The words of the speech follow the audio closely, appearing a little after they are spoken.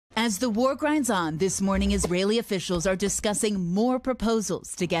As the war grinds on, this morning Israeli officials are discussing more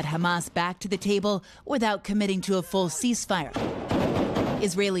proposals to get Hamas back to the table without committing to a full ceasefire.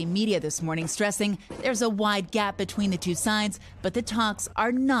 Israeli media this morning stressing there's a wide gap between the two sides, but the talks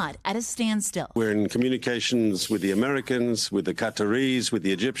are not at a standstill. We're in communications with the Americans, with the Qataris, with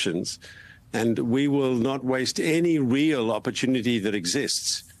the Egyptians, and we will not waste any real opportunity that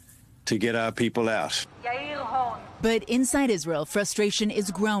exists to get our people out. But inside Israel, frustration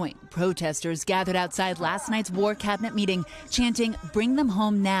is growing. Protesters gathered outside last night's war cabinet meeting, chanting, "Bring them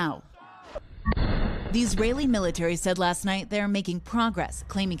home now." The Israeli military said last night they're making progress,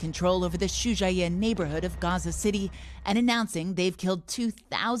 claiming control over the Shujaiya neighborhood of Gaza City and announcing they've killed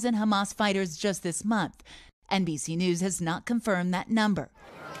 2,000 Hamas fighters just this month. NBC News has not confirmed that number.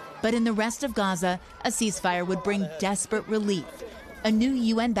 But in the rest of Gaza, a ceasefire would bring desperate relief. A new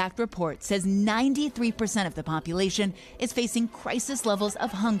UN-backed report says 93% of the population is facing crisis levels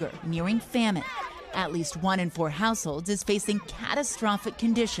of hunger, nearing famine. At least 1 in 4 households is facing catastrophic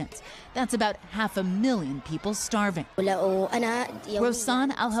conditions. That's about 500,000 people starving.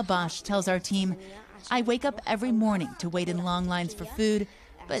 Rosan Al-Habash tells our team, "I wake up every morning to wait in long lines for food,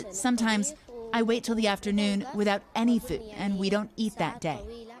 but sometimes I wait till the afternoon without any food, and we don't eat that day."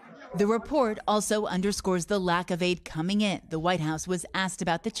 The report also underscores the lack of aid coming in. The White House was asked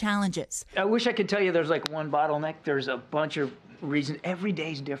about the challenges. I wish I could tell you there's like one bottleneck. There's a bunch of reasons. Every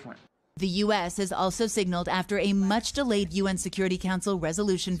day is different. The U.S. has also signaled after a much-delayed UN Security Council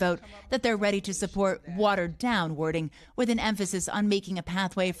resolution vote that they're ready to support watered-down wording with an emphasis on making a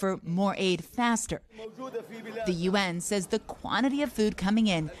pathway for more aid faster. The UN says the quantity of food coming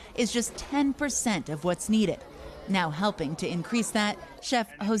in is just 10% of what's needed. Now helping to increase that, Chef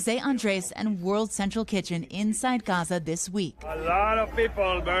Jose Andres and World Central Kitchen inside Gaza this week. A lot of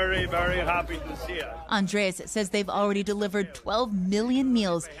people very, very happy to see us. Andres says they've already delivered 12 million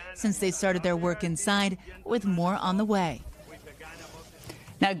meals since they started their work inside, with more on the way.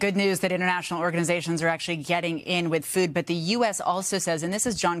 Now, good news that international organizations are actually getting in with food. But the U.S. also says, and this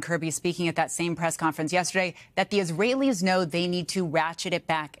is John Kirby speaking at that same press conference yesterday, that the Israelis know they need to ratchet it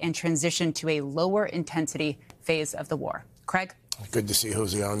back and transition to a lower intensity phase of the war. Craig? Good to see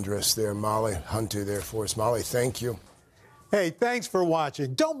Jose Andres there. Molly Hunter there for us. Molly, thank you. Hey, thanks for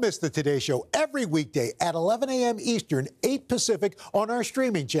watching. Don't miss the Today Show every weekday at 11 a.m. Eastern, 8 Pacific on our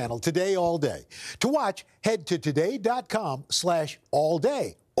streaming channel, Today All Day. To watch, head to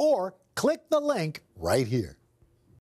today.com/allday or click the link right here.